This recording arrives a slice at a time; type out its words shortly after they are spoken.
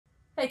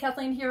Hey,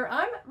 Kathleen here.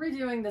 I'm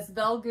reviewing this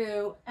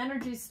Vellgoo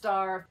Energy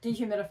Star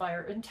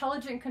Dehumidifier,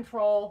 intelligent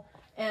control,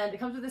 and it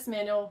comes with this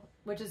manual,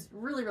 which is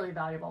really, really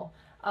valuable.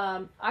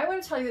 I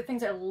want to tell you the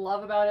things I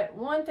love about it.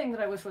 One thing that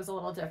I wish was a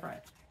little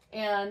different.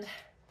 And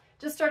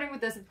just starting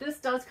with this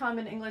does come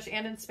in English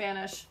and in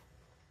Spanish.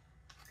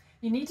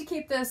 You need to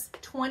keep this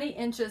 20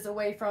 inches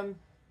away from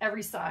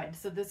every side.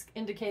 So this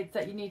indicates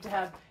that you need to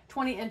have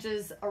 20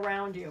 inches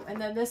around you.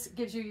 And then this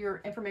gives you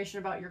your information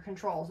about your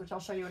controls, which I'll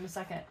show you in a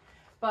second.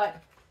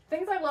 But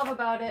things I love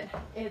about it,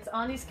 it's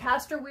on these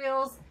caster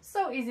wheels,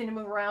 so easy to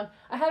move around.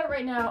 I have it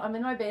right now, I'm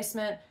in my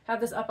basement, have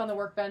this up on the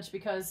workbench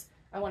because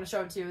I want to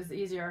show it to you, it's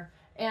easier.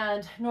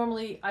 And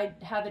normally I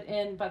have it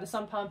in by the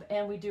sump pump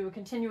and we do a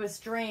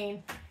continuous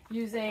drain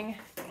using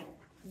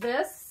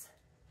this,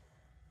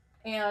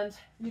 and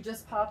you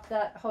just pop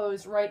that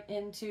hose right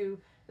into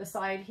the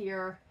side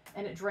here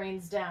and it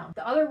drains down.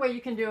 The other way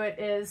you can do it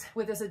is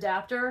with this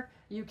adapter.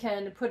 You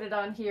can put it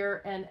on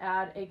here and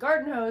add a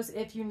garden hose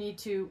if you need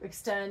to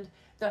extend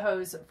the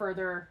hose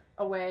further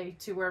away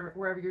to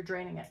wherever you're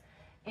draining it.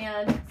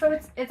 And so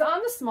it's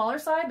on the smaller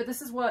side, but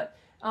this is what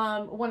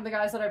one of the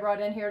guys that I brought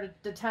in here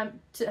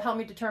to help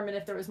me determine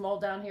if there was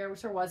mold down here,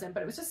 which there wasn't,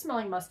 but it was just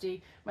smelling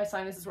musty. My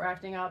sinuses were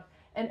acting up.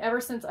 And ever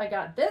since I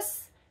got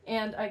this,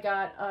 and I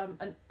got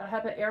a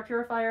HEPA air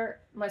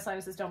purifier, my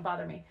sinuses don't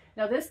bother me.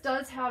 Now this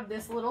does have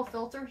this little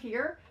filter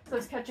here, so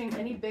it's catching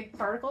any big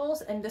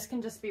particles, and this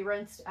can just be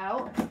rinsed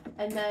out.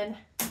 And then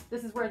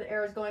this is where the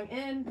air is going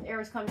in, the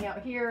air is coming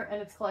out here,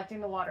 and it's collecting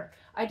the water.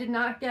 I did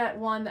not get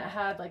one that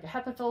had like a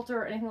HEPA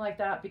filter or anything like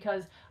that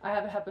because I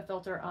have a HEPA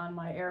filter on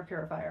my air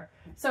purifier.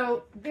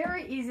 So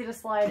very easy to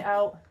slide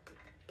out,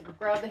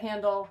 grab the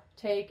handle,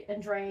 take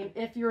and drain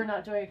if you're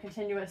not doing a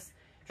continuous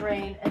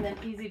drain, and then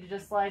easy to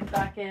just slide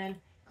back in,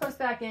 close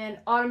back in,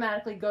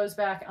 automatically goes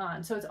back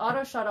on. So it's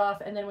auto shut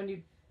off, and then when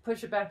you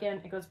push it back in,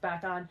 it goes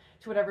back on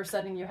to whatever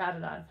setting you had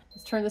it on.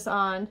 Let's turn this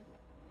on.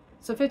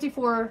 So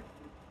 54%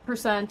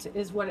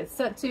 is what it's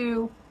set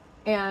to,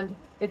 and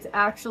it's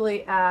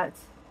actually at,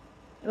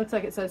 it looks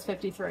like it says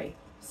 53.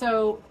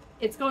 So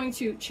it's going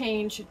to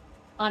change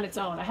on its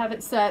own. I have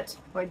it set,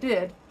 I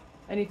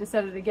need to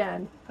set it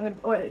again.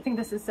 I think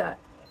this is set.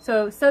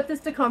 So set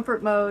this to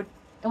comfort mode,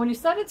 and when you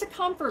set it to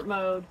comfort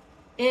mode,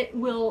 it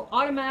will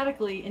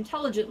automatically,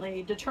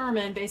 intelligently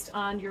determine based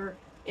on your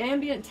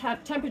ambient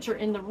temperature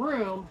in the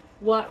room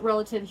what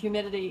relative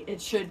humidity it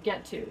should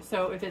get to.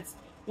 So if it's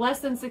less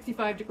than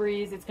 65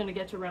 degrees, it's going to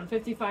get to around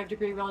 55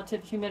 degree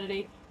relative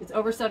humidity. If it's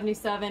over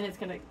 77, it's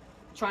going to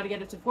try to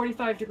get it to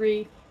 45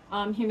 degree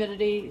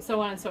humidity,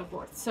 so on and so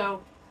forth.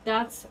 So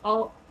that's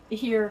all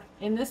here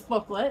in this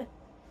booklet,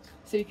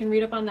 so you can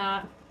read up on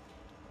that.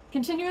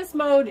 Continuous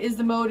mode is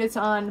the mode it's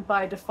on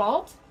by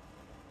default.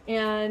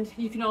 And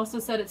you can also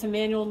set it to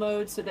manual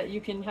mode so that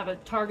you can have a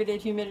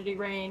targeted humidity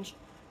range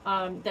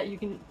that you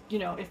can,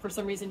 if for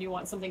some reason you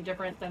want something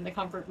different than the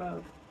comfort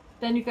mode.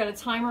 Then you've got a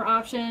timer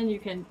option. You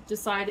can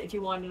decide if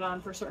you want it on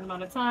for a certain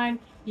amount of time.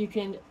 You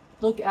can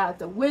look at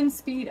the wind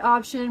speed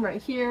option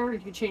right here. You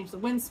can change the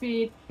wind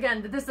speed.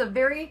 Again, this is a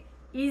very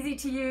easy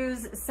to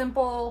use,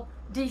 simple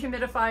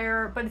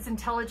dehumidifier, but it's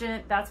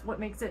intelligent. That's what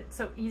makes it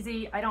so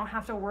easy. I don't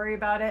have to worry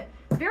about it.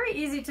 Very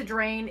easy to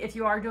drain if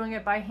you are doing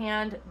it by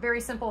hand.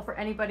 Very simple for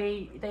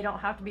anybody. They don't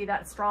have to be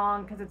that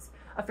strong because it's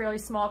a fairly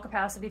small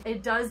capacity.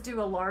 It does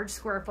do a large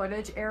square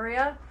footage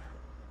area.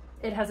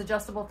 It has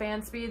adjustable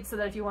fan speed so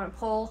that if you want to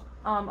pull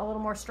a little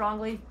more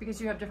strongly, because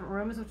you have different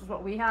rooms, which is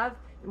what we have,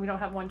 we don't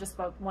have just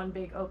one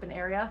big open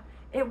area.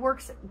 It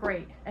works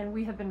great, and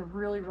we have been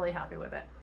really, really happy with it.